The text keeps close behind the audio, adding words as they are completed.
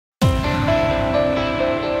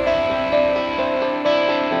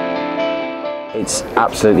It's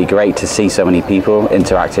absolutely great to see so many people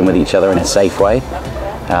interacting with each other in a safe way.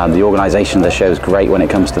 The organisation of the show is great when it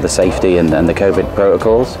comes to the safety and the COVID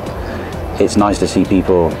protocols. It's nice to see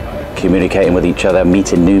people communicating with each other,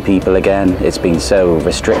 meeting new people again. It's been so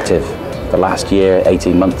restrictive the last year,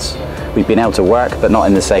 18 months. We've been able to work, but not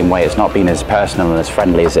in the same way. It's not been as personal and as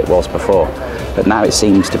friendly as it was before. But now it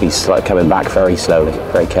seems to be coming back very slowly,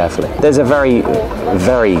 very carefully. There's a very,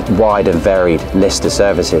 very wide and varied list of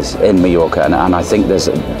services in Mallorca, and I think there's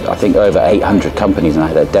over 800 companies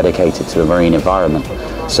now that are dedicated to the marine environment.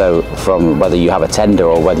 So from whether you have a tender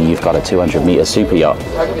or whether you've got a 200-metre super yacht,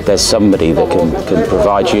 there's somebody that can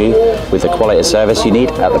provide you with the quality of service you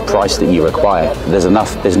need at the price that you require. There's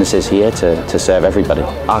enough businesses here to serve everybody.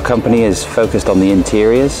 Our company is focused on the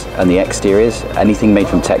interiors and the exteriors, anything made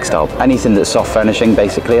from textile. Anything that's soft furnishing,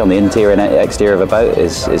 basically, on the interior and exterior of a boat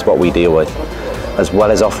is what we deal with, as well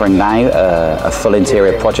as offering now a full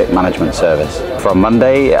interior project management service. From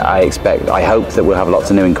Monday, I hope that we'll have lots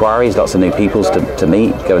of new inquiries, lots of new people to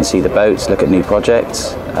meet, go and see the boats, look at new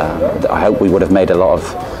projects. I hope we would have made a lot of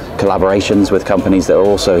collaborations with companies that are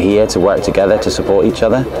also here to work together to support each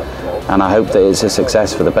other. And I hope that it's a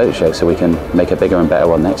success for the boat show so we can make a bigger and better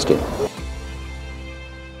one next year.